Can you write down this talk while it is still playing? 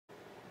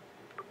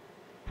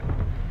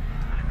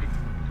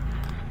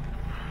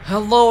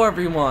Hello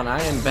everyone,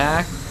 I am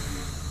back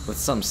with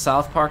some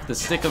South Park The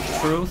Stick of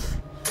Truth,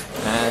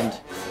 and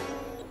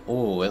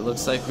oh, it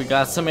looks like we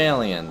got some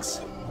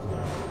aliens.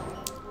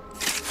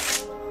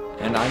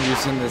 And I'm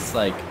using this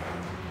like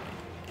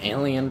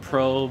alien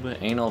probe,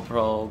 anal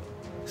probe,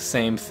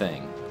 same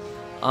thing.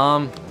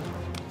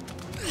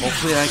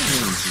 Hopefully I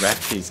can wreck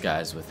these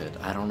guys with it.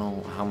 I don't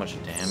know how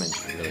much damage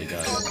it really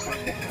does.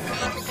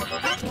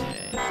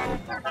 Okay.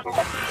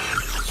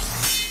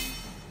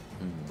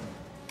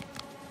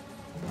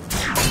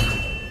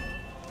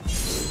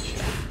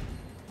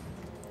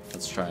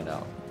 Let's try it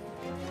out.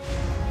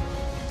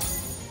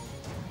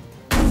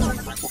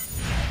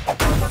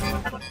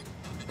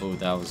 Oh,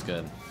 that was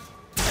good.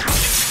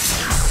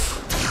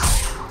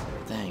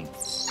 Dang.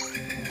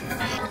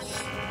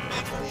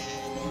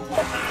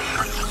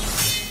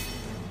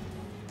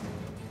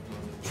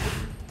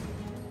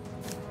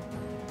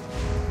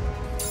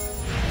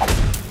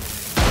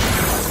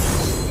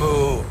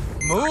 Move!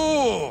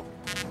 Move!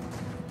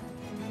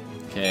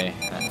 Okay.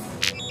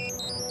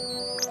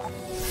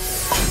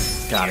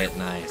 Got it,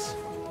 nice.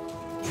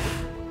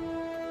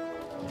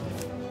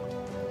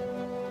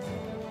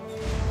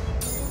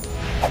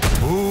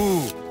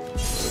 Ooh!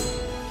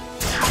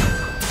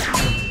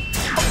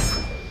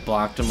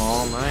 Blocked them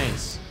all,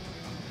 nice.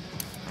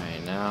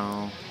 Alright,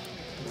 now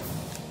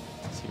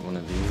see one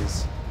of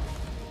these.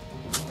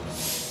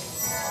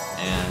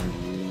 And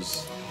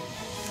use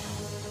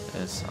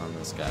this on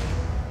this guy.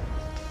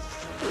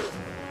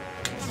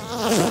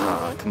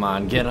 Oh, come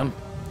on, get him.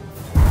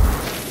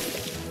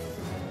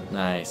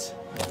 Nice.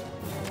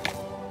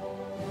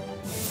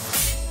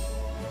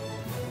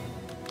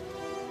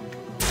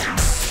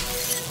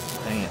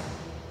 Dang it.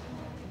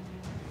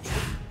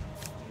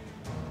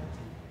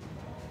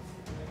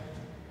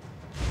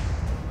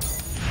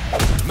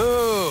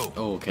 Move!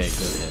 Okay,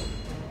 good hit.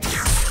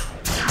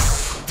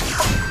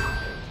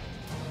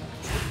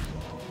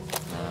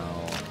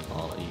 Now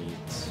I'll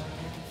eat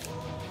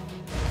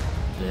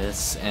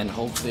this, and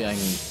hopefully I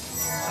can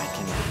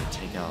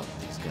take out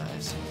these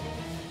guys.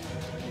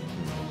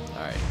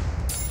 All right.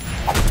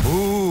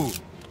 Ooh!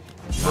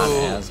 Not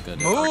Move. as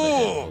good as the hit,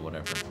 Move. but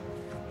whatever.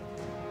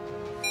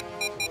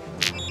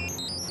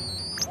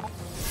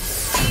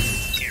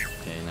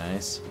 Okay,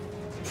 nice.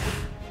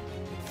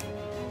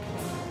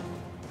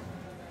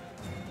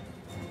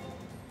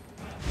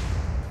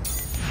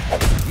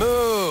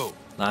 Move!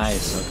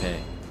 Nice, okay.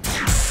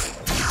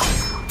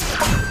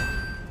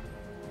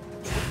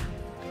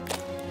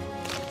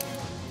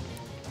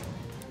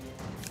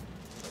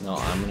 No,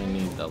 I'm gonna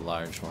need the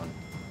large one.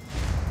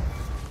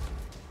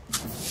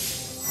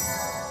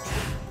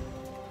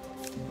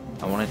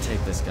 I want to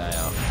take this guy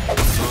out.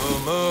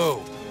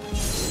 Move!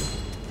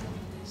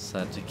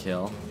 Set to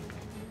kill.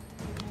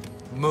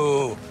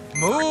 Move!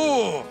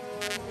 Move!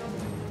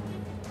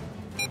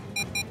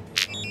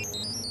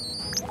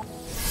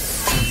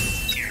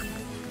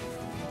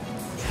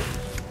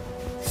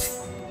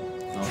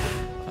 No,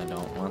 I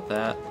don't want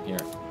that. Here.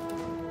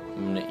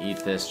 I'm gonna eat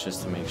this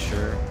just to make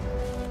sure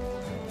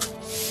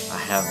I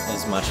have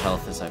as much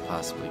health as I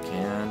possibly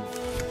can.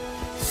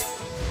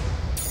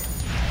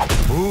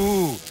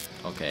 Ooh!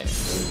 Okay,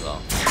 there we go.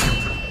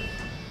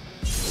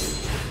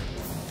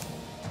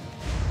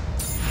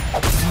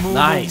 Move,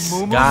 Nice,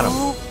 move, got him.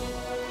 move.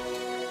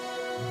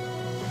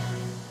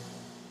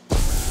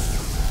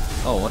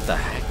 Oh, what the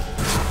heck?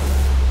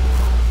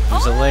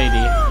 There's a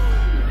lady.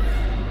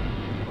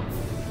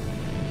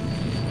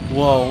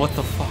 Whoa, what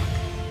the fuck?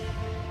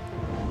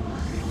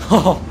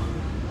 Oh,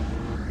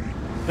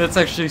 that's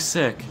actually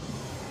sick.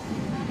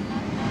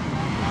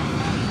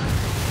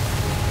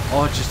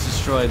 Oh, it just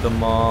destroyed the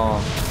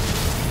mall.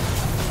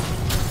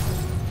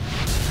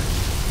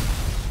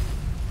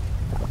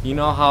 You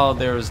know how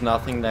there was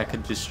nothing that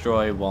could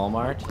destroy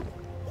Walmart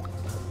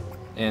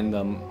in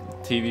the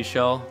TV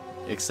show,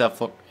 except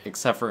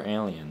for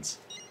aliens?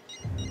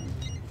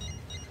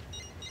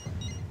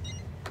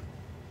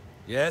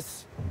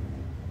 Yes?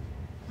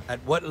 At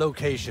what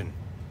location?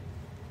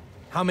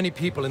 How many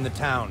people in the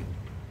town?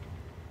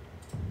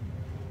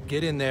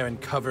 Get in there and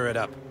cover it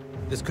up.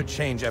 This could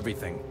change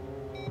everything.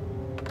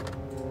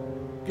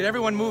 Get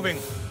everyone moving.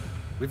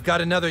 We've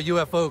got another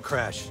UFO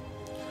crash.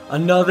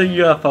 Another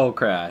UFO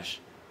crash.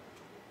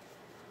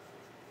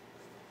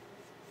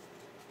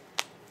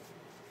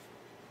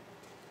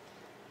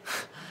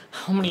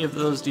 How many of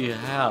those do you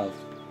have?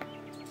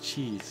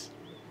 Jeez.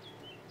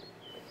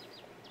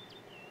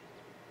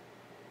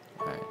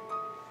 Alright.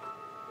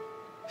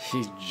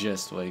 He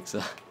just wakes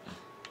up.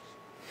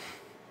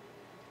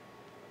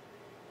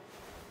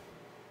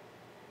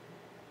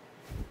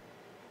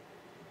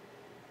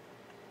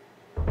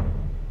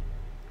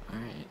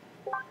 Alright.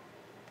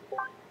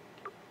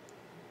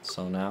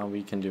 So now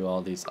we can do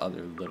all these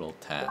other little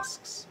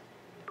tasks.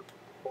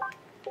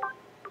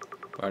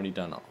 I've already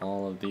done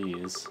all of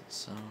these,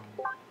 so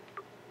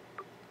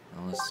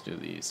now let's do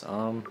these.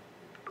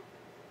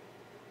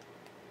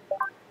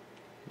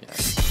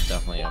 Yes,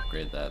 definitely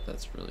upgrade that.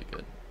 That's really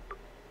good.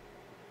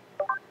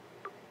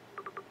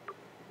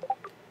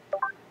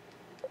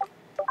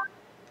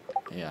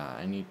 Yeah,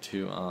 I need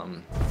to,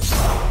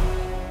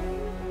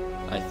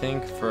 I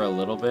think for a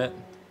little bit.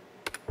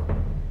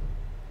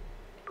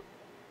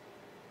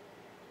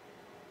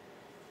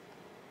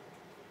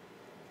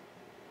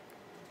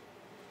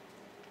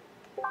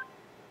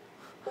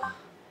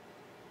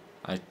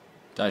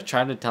 I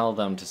tried to tell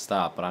them to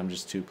stop, but I'm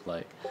just too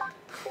polite.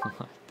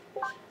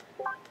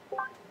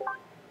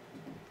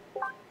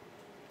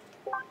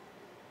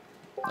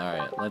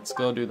 Alright, let's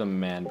go do the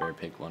man bear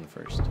pig one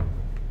first.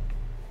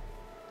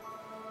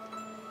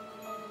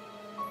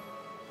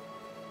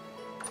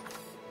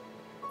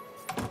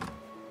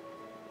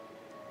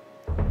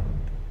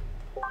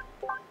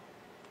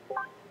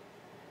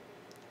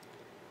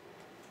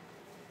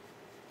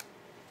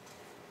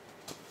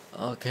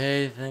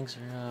 Okay, thanks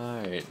for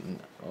alright.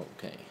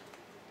 Okay.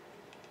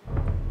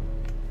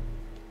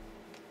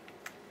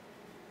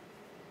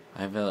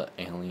 I have an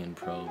alien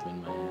probe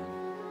in my hand.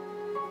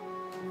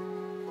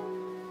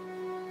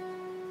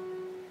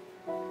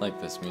 Like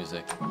this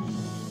music.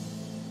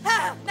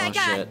 Oh my Oh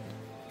God! shit.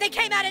 They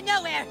came out of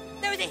nowhere.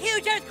 There was a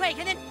huge earthquake,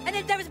 and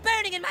then there was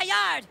burning in my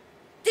yard.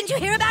 Didn't you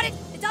hear about it?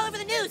 It's all over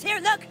the news. Here,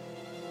 look.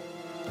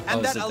 Oh,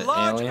 And is that it a the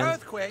large alien?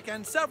 earthquake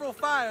and several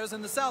fires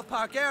in the South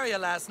Park area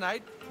last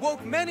night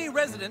woke many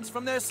residents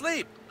from their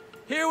sleep.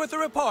 Here with the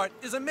report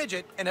is a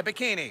midget in a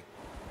bikini.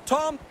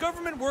 Tom,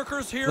 government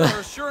workers here are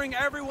assuring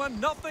everyone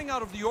nothing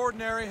out of the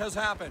ordinary has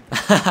happened.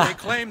 They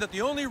claim that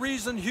the only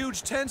reason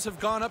huge tents have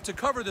gone up to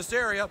cover this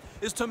area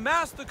is to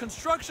mask the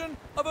construction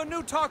of a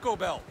new Taco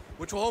Bell,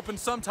 which will open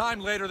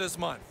sometime later this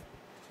month.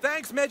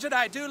 Thanks, midget.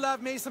 I do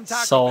love me some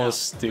Taco So Bell.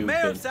 stupid. The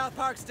mayor of South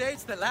Park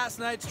states that last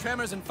night's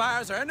tremors and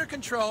fires are under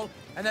control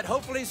and that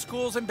hopefully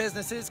schools and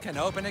businesses can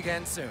open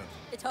again soon.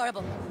 It's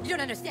horrible. You don't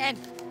understand.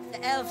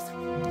 The elves,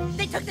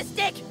 they took the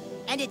stick.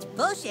 And it's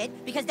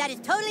bullshit because that is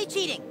totally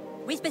cheating.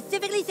 We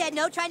specifically said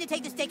no trying to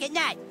take the stick at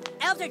night.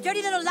 Elves are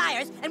dirty little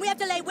liars, and we have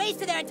to lay waste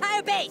to their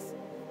entire base.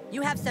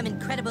 You have some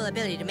incredible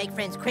ability to make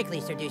friends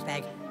quickly, Sir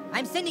Douchebag.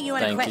 I'm sending you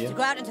on a Thank quest you. to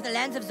go out into the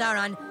lands of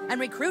Zaron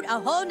and recruit a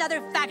whole nother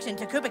faction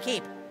to Koopa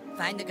Keep.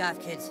 Find the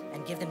goth kids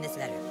and give them this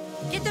letter.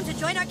 Get them to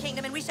join our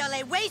kingdom and we shall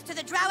lay waste to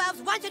the Drow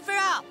Elves once and for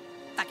all.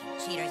 Fucking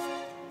cheaters.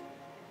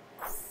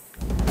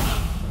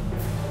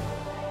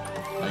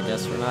 I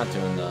guess we're not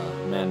doing the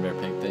man bear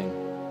pig thing.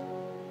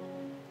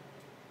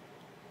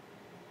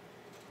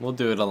 We'll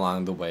do it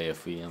along the way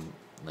if we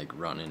like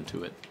run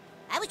into it.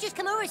 I was just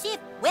come over to see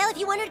if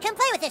you wanted to come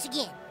play with us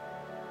again.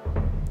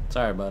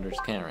 Sorry, Butters,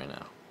 can't right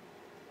now.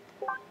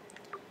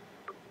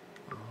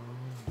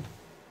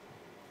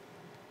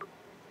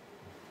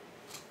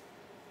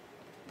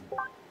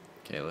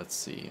 Okay, let's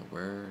see.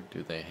 Where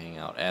do they hang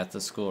out? At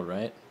the school,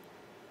 right?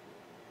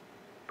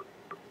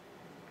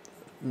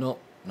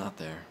 Nope, not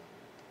there.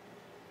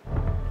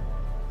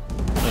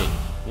 Wait,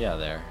 yeah,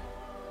 there.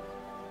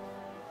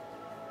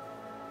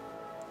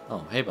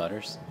 Oh, hey,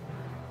 Butters.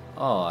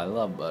 Oh, I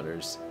love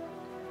Butters.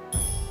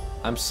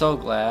 I'm so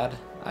glad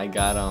I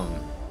got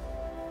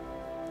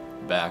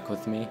back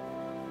with me.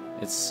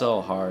 It's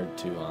so hard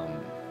to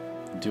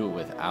do it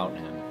without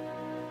him.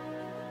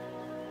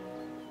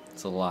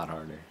 It's a lot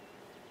harder.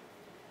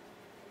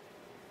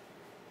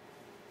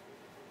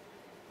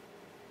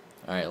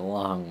 Alright,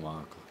 long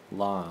walk.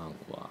 Long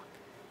walk.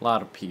 A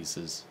lot of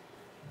pieces.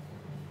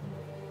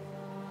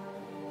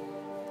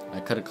 I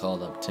could have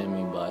called up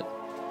Timmy, but,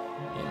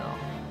 you know,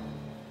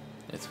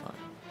 it's fine.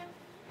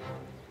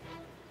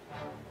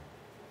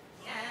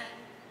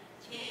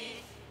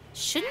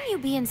 Shouldn't you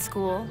be in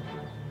school?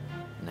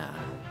 Nah.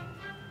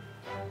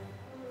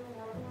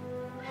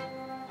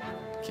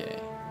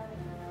 Okay.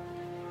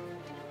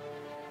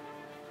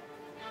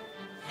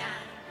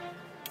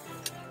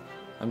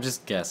 I'm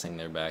just guessing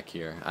they're back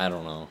here. I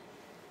don't know.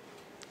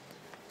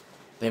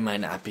 They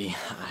might not be.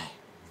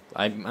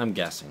 I'm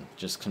guessing.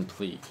 Just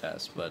complete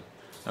guess, but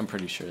I'm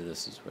pretty sure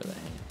this is where they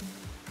hang.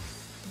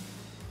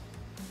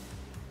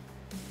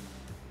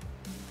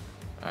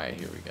 Alright,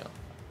 here we go.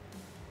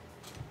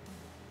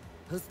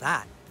 Who's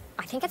that?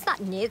 I think it's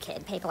that new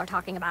kid people are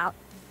talking about.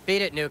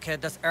 Beat it, new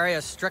kid. This area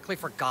is strictly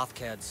for goth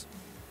kids.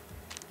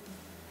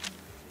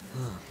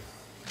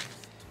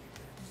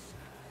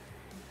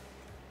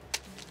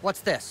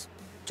 What's this?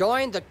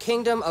 Join the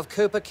Kingdom of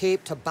Koopa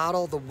Keep to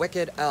battle the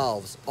wicked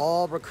elves.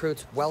 All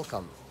recruits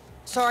welcome.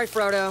 Sorry,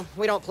 Frodo.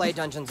 We don't play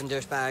Dungeons and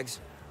Douchebags.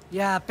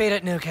 Yeah, beat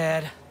it, new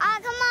kid. Oh,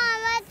 come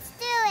on, let's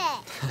do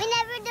it. We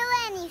never do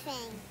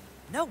anything.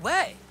 No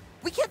way.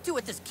 We can't do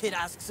what this kid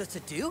asks us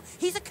to do.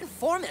 He's a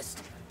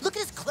conformist. Look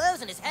at his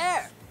clothes and his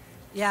hair.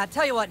 Yeah,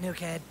 tell you what, new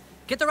kid.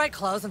 Get the right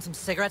clothes and some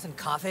cigarettes and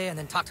coffee, and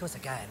then talk to us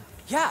again.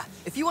 Yeah,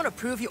 if you want to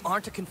prove you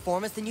aren't a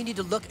conformist, then you need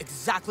to look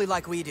exactly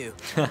like we do.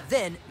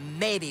 Then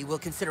maybe we'll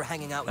consider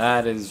hanging out with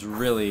That is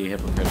really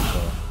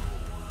hypocritical.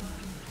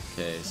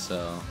 Okay,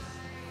 so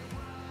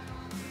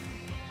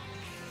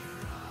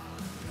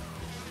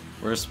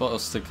we're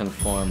supposed to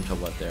conform to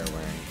what they're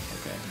wearing.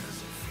 Okay.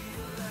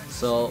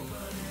 So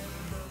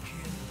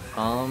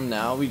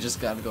now we just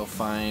gotta go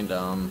find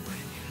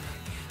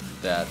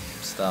that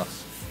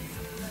stuff.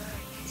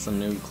 Some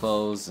new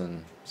clothes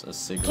and a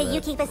cigarette. Can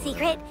you keep a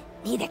secret?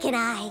 Neither can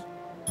I.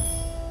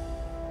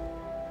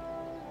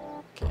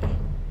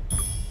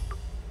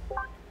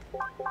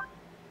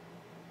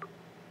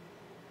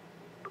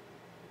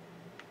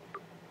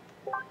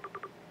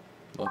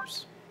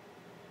 Whoops.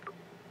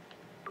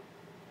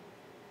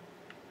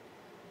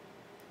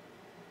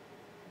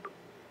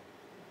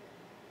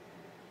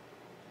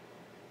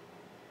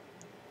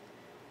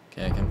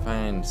 Okay, I can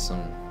find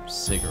some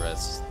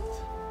cigarettes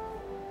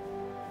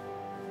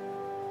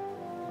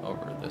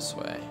over this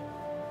way.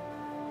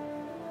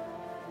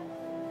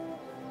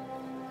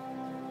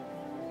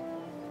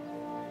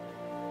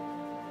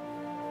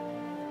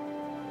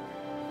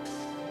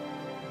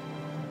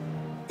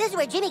 This is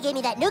where Jimmy gave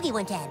me that noogie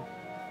one time.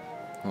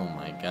 Oh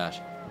my gosh.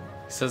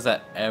 He says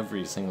that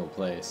every single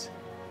place.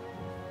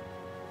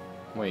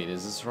 Wait,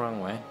 is this the wrong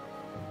way?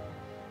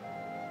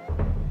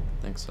 I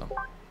think so.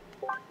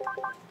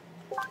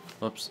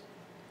 Whoops.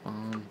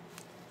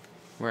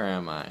 Where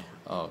am I?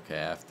 Oh, okay,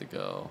 I have to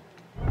go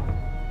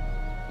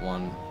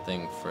one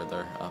thing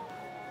further up.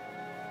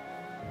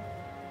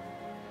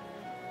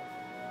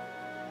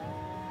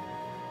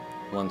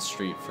 One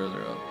street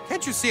further up.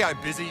 Can't you see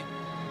I'm busy?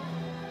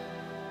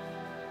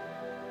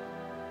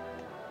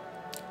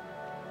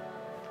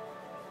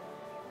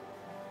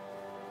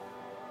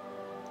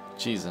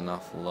 Geez,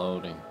 enough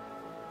loading.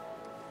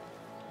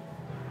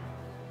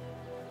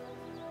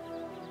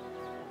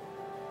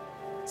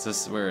 Is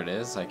this where it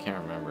is? I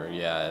can't remember.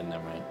 Yeah,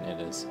 never mind.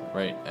 It is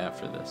right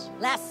after this.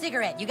 Last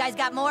cigarette. You guys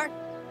got more?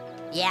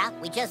 Yeah,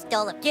 we just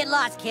stole it. Get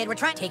lost, kid. We're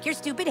trying. Take your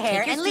stupid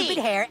hair and leave.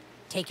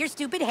 Take your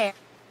stupid hair.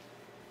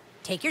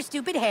 Take your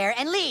stupid hair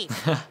and leave.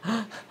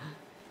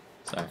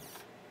 Sorry.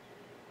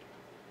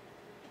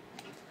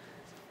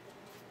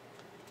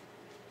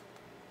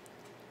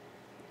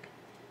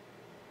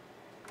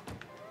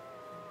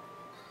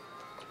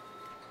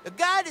 A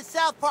guide to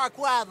South Park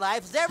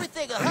Wildlife is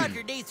everything a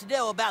hunter needs to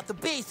know about the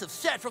beasts of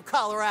Central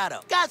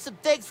Colorado. Got some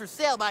things for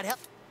sale might help.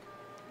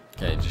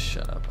 Okay, just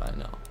shut up. I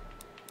know.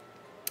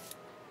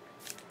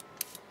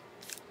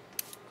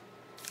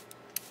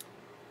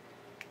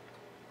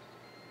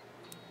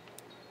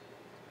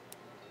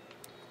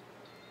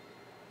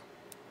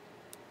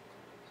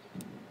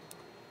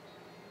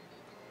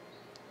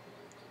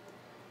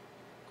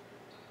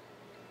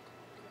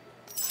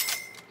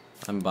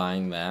 I'm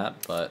buying that,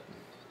 but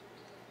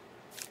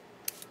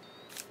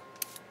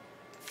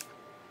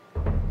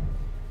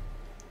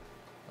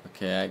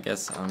okay, I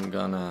guess I'm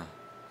gonna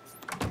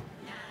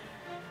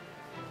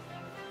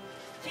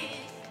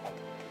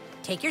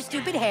Take your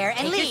stupid hair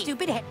and leave. Your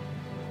stupid hair.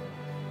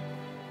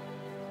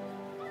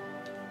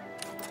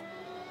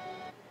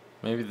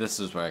 maybe this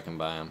is where I can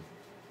buy them.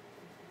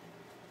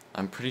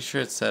 I'm pretty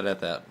sure it said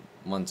at that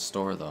one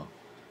store though.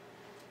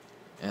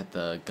 At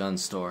the gun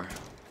store.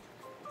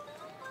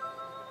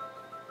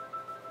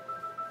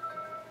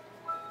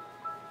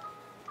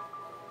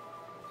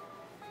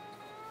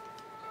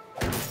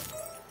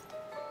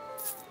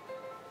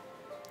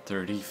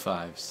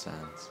 $0.35.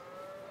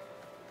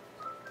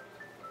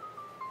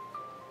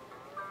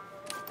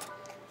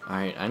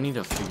 Alright, I need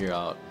to figure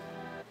out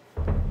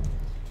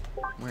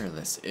where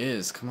this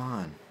is. Come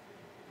on.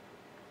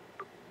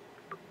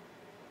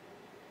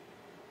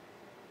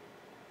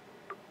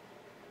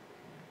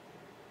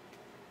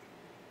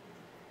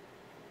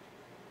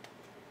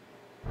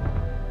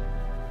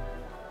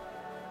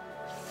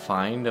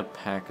 Find a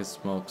pack of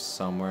smokes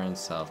somewhere in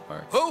South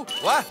Park. Who?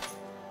 What?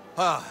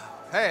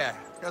 Hey, I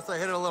guess I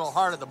hit it a little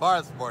hard at the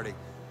bar this morning.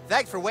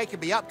 Thanks for waking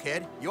me up,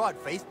 kid. You on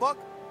Facebook?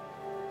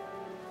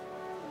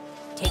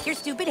 Take your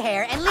stupid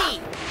hair and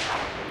leave.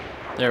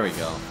 There we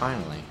go,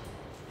 finally.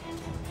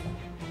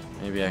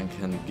 Maybe I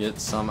can get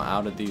some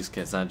out of these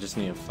kids. I just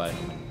need to fight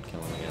them and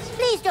kill them, I guess.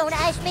 Please don't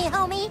ask me,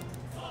 homie.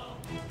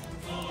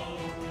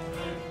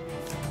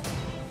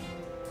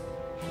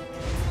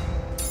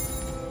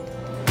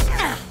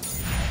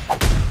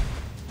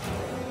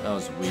 That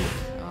was weak.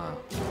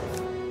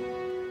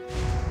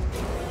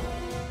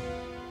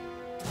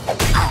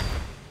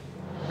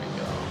 There we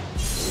go.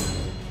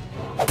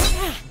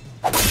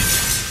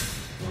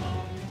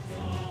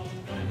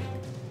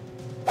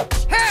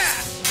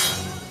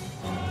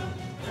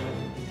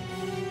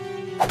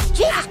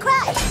 Jesus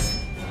Christ!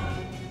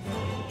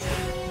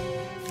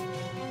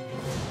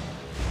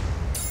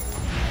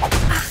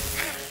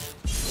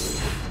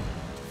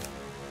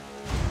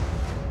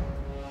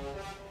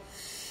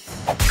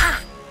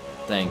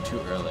 Dang, too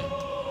early.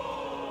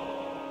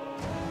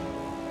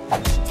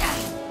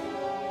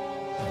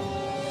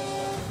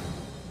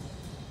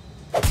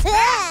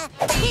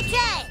 Get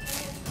that!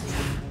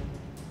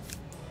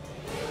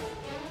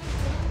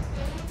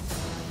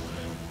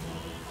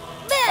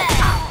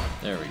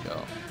 There we go.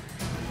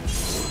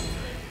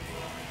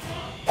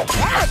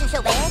 That wasn't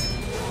so bad.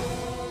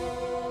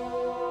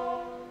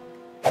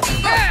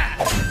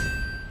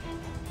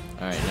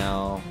 Alright,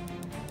 now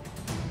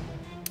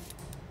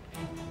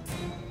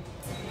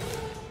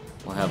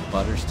we'll have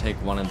Butters take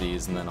one of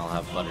these, and then I'll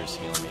have Butters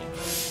heal me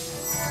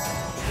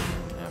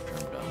after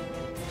I'm done.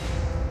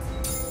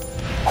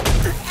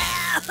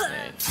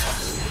 Okay.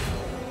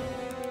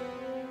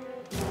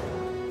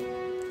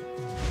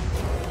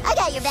 I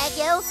got your back,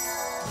 yo.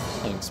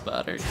 Thanks,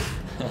 Butters.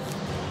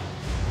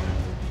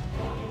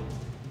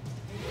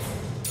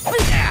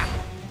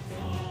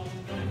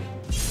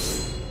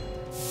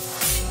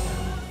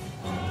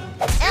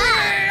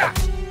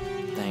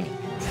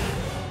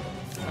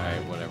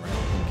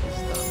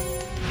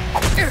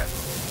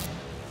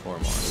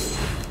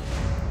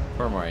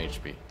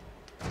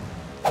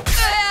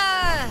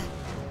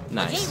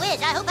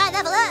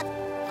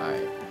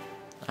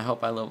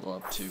 hope I level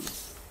up too.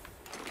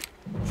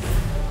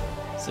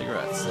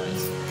 Cigarettes,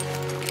 nice.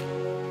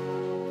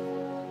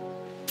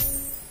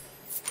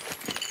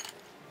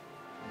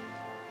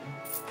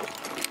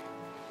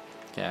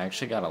 Okay, I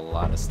actually got a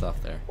lot of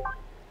stuff there.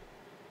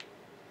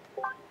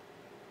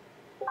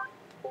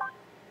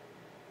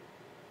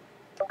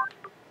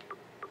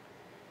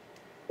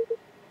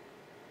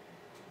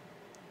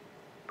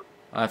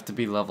 I have to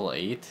be level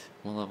 8?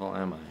 What level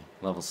am I?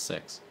 Level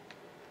 6.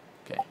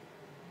 Okay.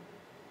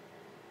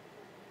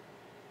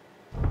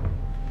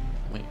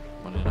 Wait,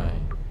 what did I...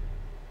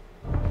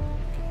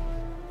 Okay.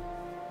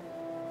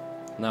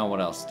 Now what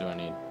else do I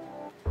need?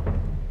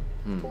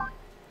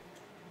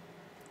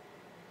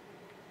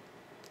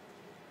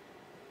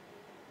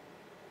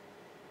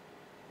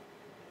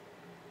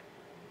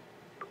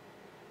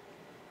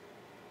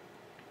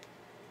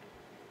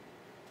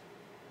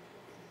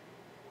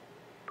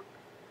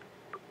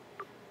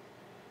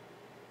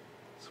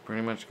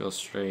 Pretty much go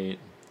straight,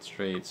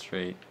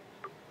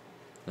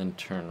 then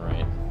turn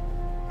right.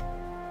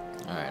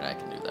 Alright, I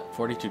can do that.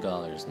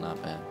 $42,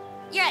 not bad.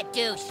 You're a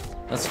douche.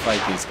 Let's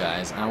fight these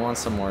guys. I want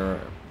some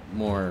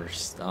more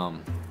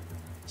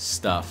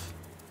stuff.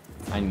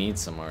 I need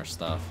some more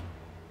stuff.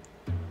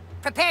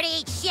 Prepare to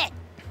eat shit.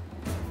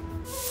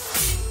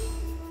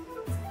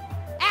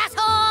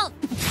 Asshole!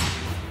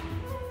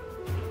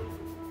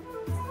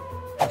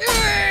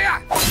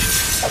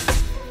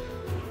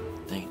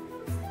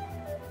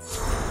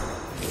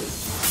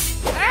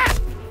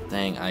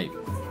 Dang, I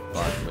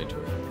blocked way too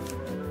early.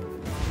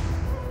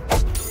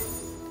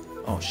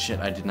 Oh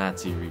shit, I did not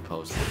see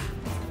repost.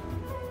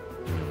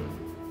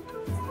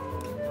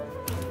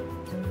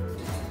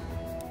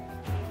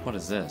 What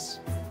is this?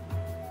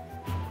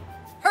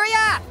 Hurry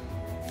up!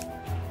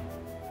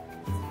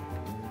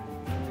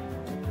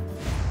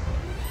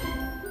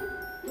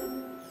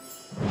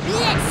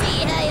 Let's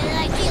see how you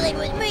like dealing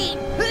with me.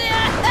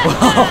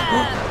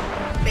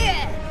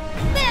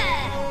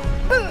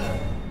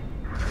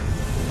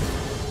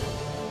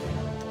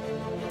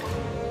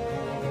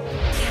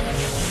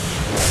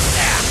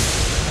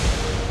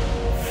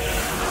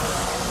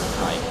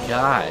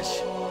 Gosh.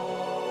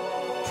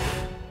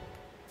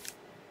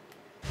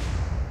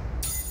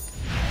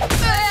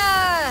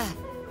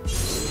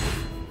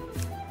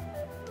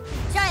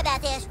 Sorry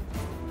about this.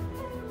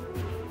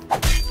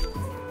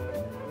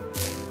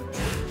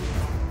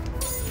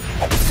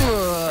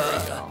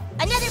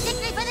 Another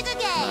victory for the good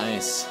guy.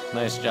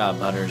 Nice job,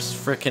 Butters.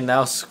 Frickin' that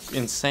was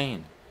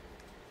insane.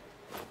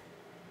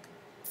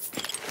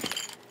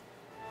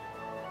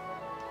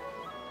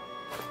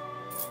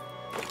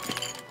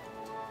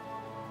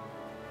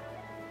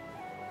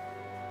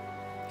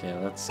 Okay,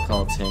 let's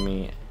call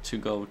Timmy to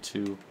go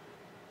to...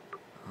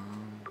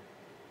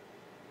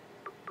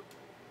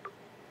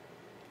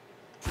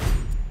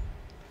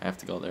 I have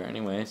to go there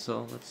anyway,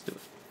 so let's do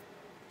it.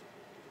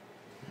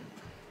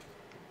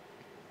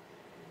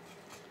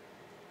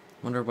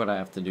 Wonder what I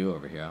have to do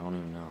over here. I don't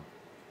even know.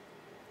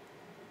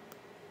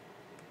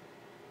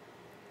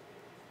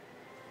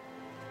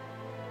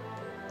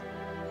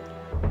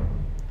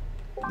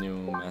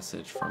 New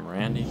message from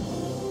Randy.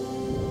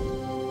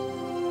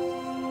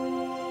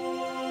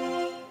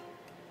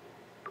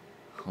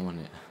 I want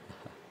it.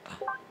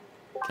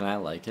 Can I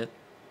like it?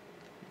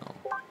 No.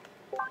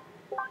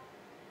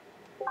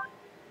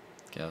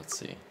 Okay, let's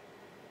see.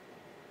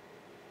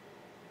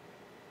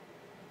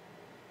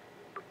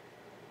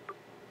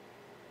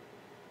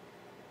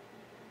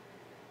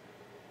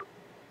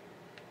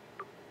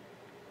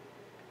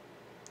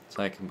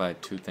 So I can buy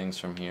 2 things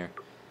from here.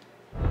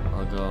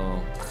 I'll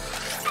go...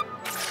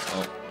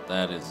 Oh,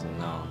 that is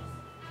no.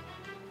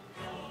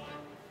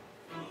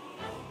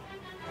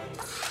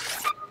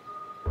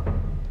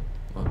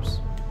 Whoops.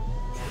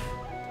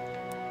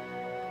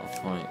 I'll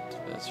point to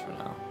this for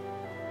now.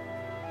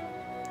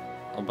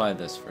 I'll buy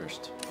this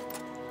first.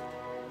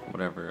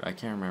 Whatever. I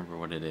can't remember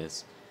what it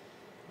is.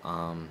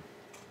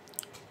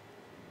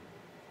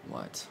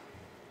 What?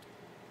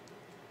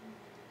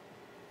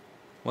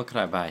 What could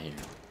I buy here?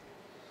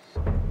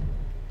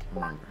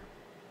 Remember.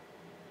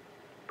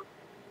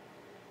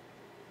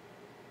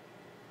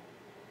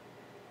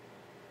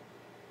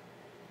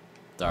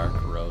 Dark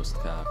roast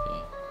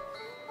coffee.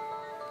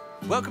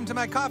 Welcome to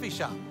my coffee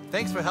shop.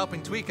 Thanks for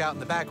helping Tweak out in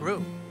the back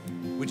room.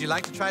 Would you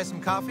like to try some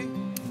coffee?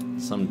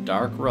 Some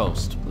dark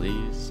roast,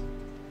 please.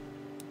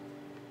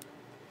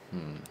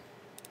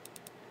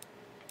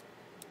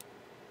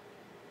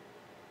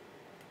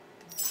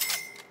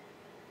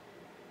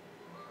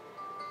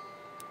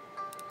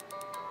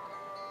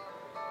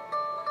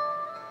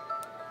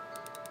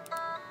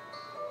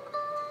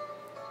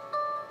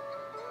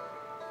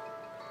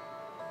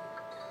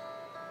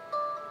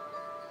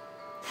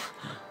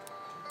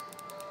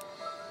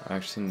 I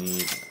actually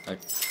need a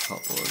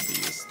couple of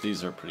these.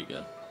 These are pretty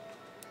good.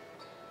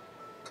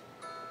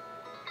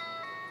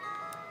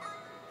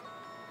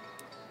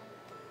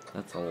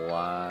 That's a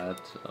lot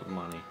of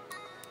money.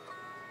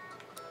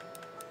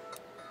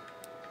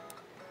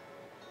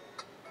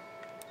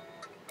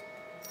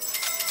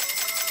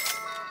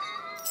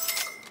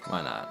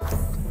 Why not?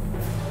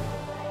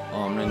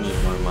 Oh, I'm gonna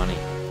need more money.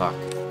 Fuck.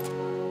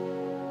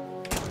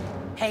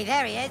 Hey,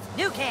 there he is.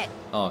 New kid.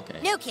 Oh, okay.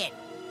 New kid.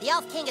 The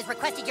Elf King has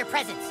requested your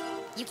presence.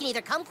 You can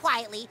either come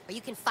quietly or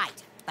you can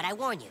fight. But I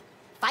warn you,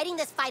 fighting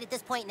this fight at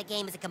this point in the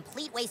game is a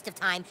complete waste of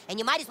time, and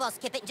you might as well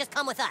skip it and just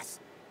come with us.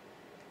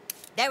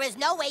 There is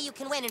no way you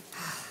can win and...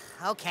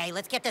 Okay,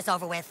 let's get this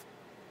over with.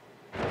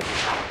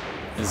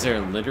 Is there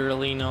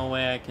literally no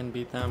way I can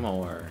beat them,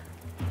 or...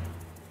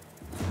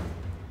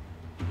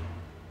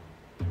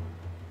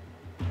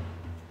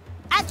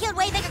 I've killed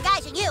way bigger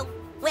guys than you.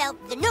 Well,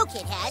 the new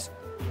kid has.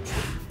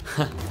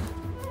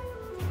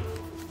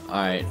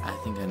 Alright, I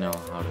think I know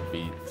how to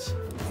beat.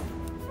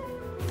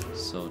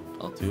 So,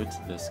 I'll do it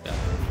to this guy.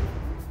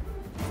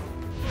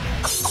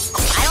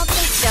 I don't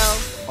think so.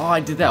 Oh, I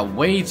did that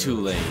way too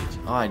late.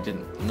 Oh, I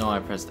didn't. No, I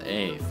pressed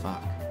A.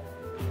 Fuck.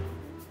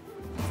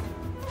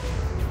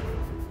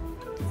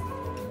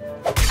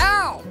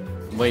 Ow!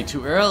 Way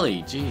too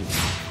early. Jeez.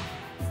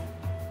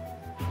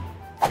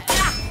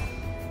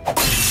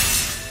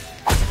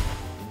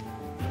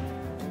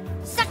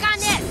 Suck on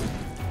this!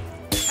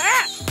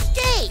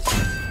 Jeez!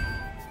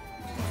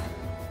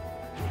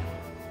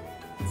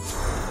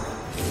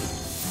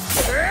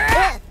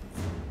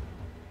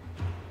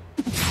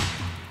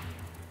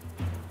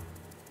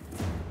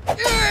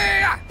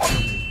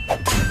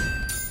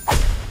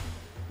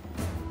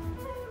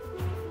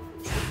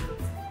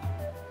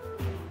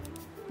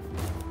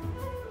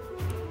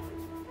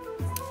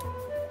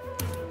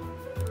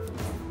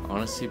 I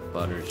want to see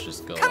Butters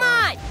just go. Come off.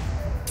 on!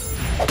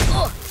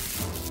 Ugh.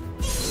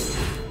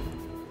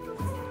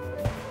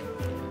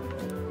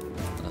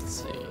 Let's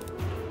see.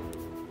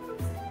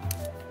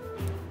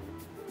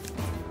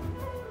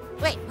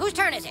 Wait, whose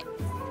turn is it?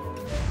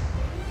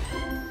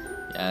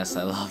 Yes,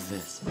 I love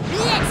this. Let's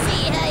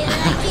see how you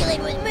like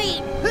dealing with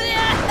me.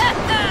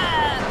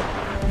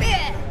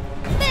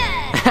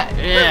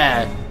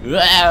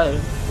 Yeah.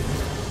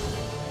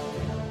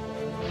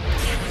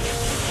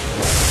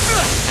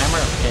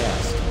 Hammer of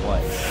Chaos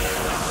twice.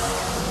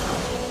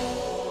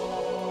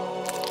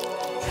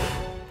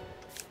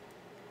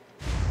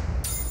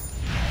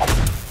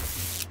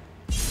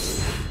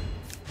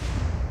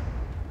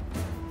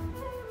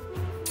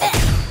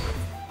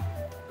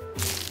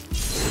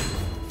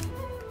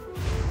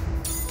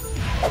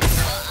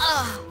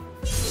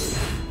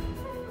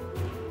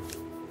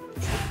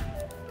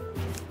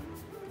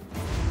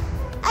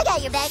 I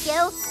got your back,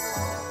 yo.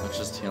 Let's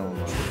just heal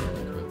him up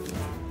really quickly.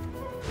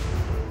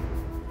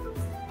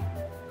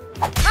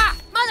 Ah,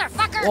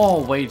 motherfucker!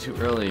 Oh, way too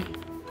early.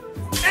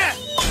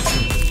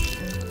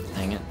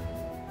 Dang it.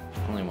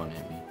 Only one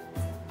hit me.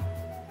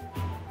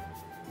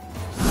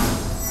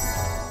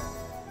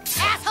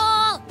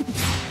 Asshole!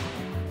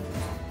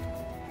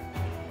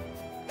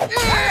 That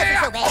wasn't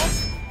so bad.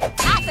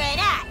 Eye for an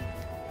eye.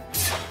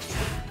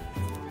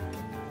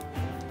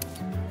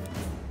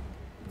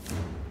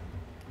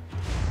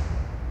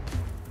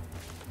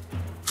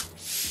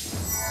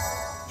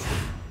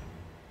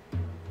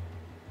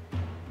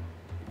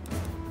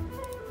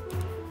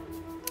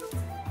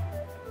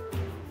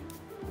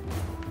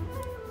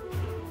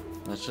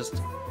 Let's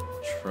just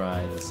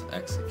try this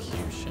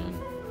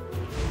execution.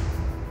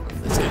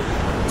 on this guy.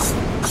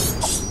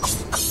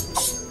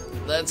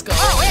 Let's go.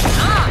 Oh, it's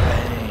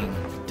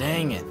on!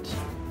 Dang it.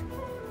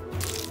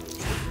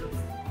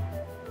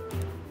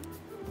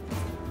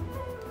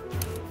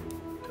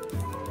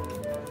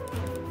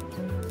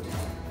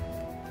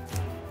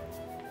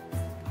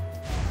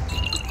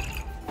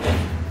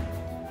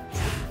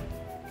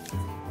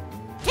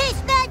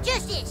 Taste bad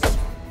justice!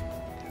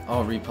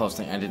 Oh,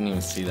 reposting. I didn't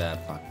even see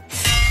that. Fuck.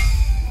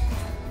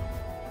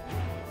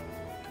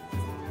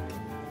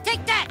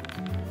 Take that!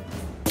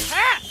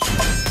 Ah!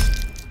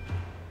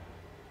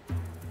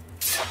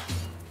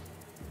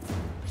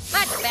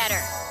 Much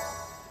better.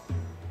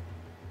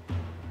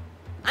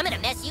 I'm gonna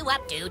mess you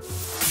up, dude.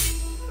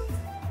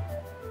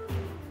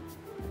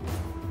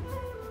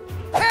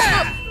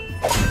 Ah!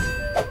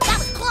 That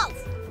was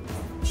close!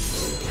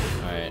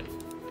 Alright.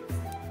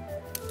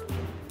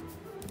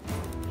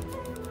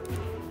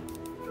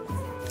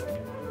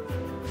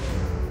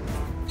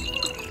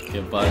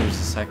 Give Butters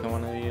the second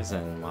one of these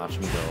and watch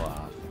him go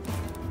off.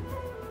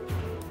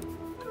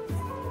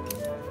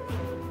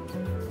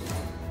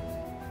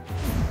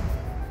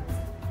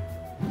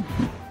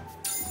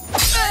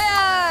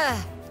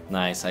 Ah!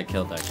 Nice, I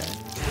killed that guy.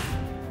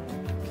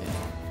 Okay.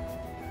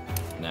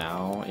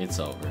 Now it's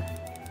over.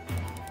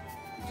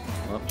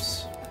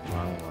 Whoops.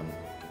 Wrong one.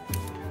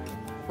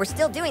 We're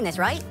still doing this,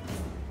 right?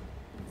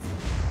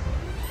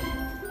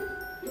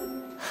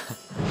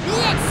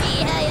 Let's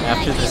see how you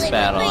After like this dealing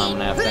battle, with I'm me.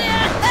 gonna have to end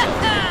it, so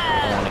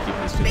I want to keep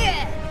these two.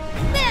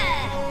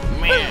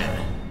 Man.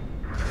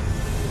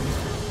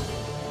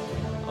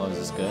 Oh, is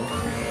this good?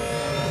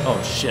 Oh,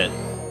 shit.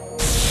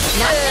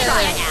 Not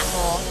trying,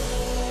 asshole.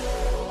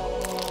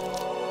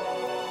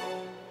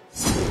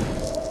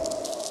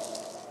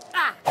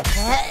 Ah.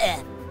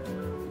 Okay.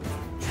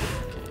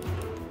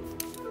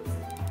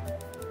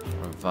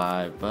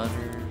 Revive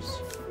Butters.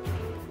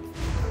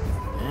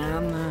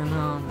 And then,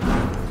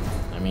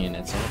 I mean,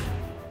 it's over.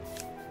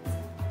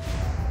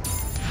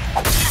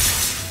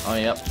 Oh,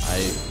 yep.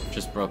 I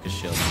just broke his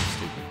shield. I'm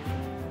stupid.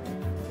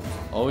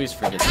 Always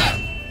forget that.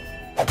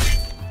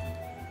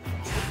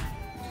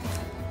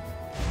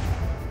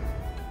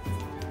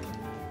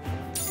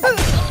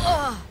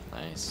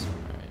 Nice.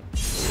 Alright.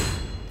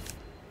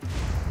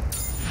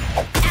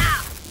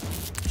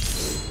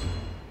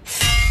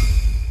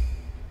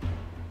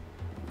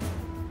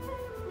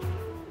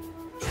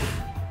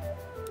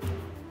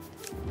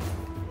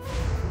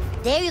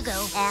 There you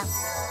go, Al.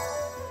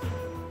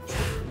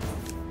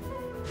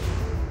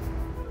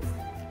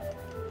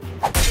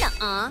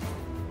 Nuh-uh.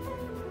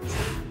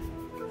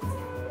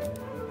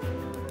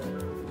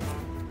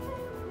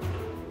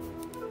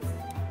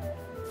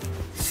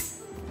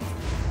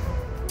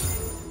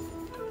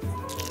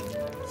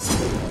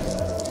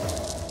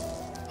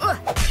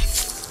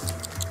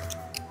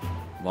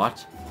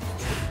 What?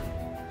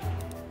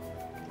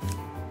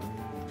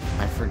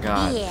 I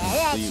forgot. Yeah,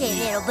 that's it,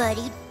 completely. little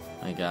buddy.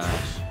 My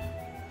gosh.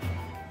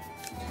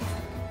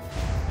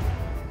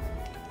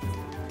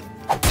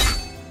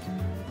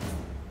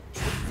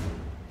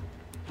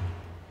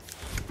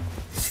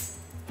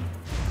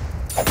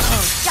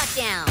 Oh, shut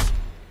down.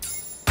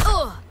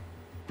 Ugh.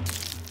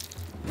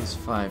 He's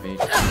 5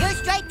 HP. You're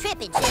straight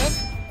tripping,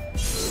 sis.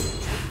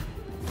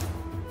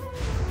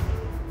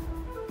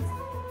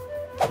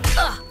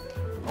 Ugh.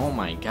 Oh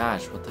my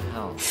gosh, what the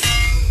hell?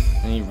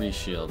 And he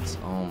reshields.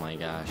 Oh my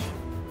gosh.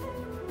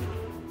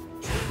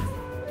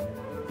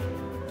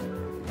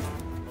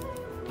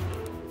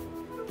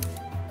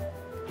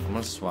 I'm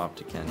gonna swap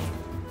to Kenny.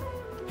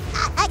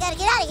 I gotta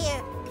get out of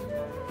here.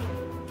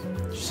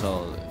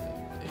 So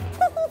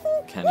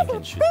Kenny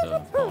can shoot the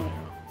bow and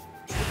arrow.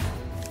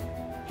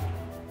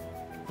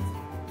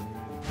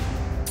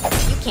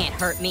 You can't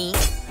hurt me.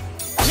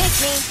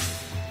 Miss me.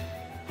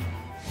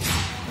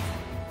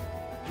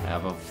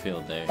 Have a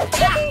field day.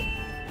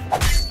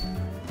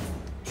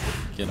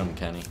 Get him,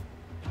 Kenny.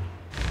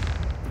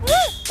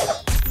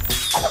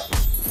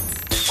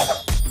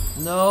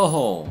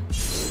 No!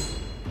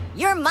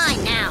 You're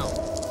mine now.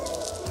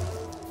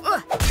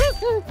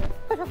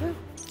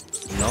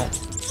 No.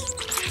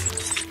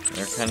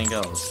 There Kenny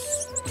goes.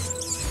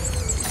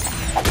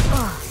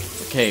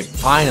 Okay,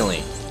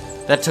 finally!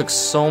 That took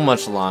so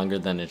much longer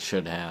than it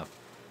should have.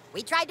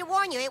 We tried to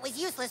warn you it was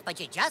useless, but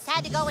you just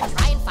had to go and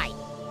try and fight.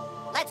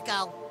 Let's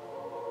go.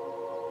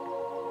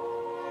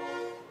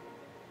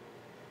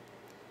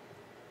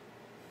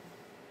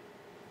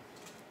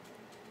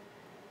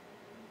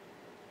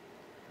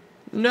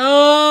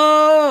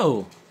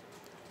 No!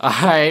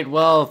 Alright,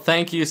 well,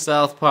 thank you,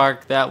 South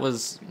Park. That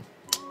was...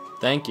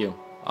 Thank you.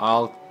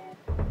 I'll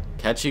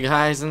catch you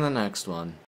guys in the next one.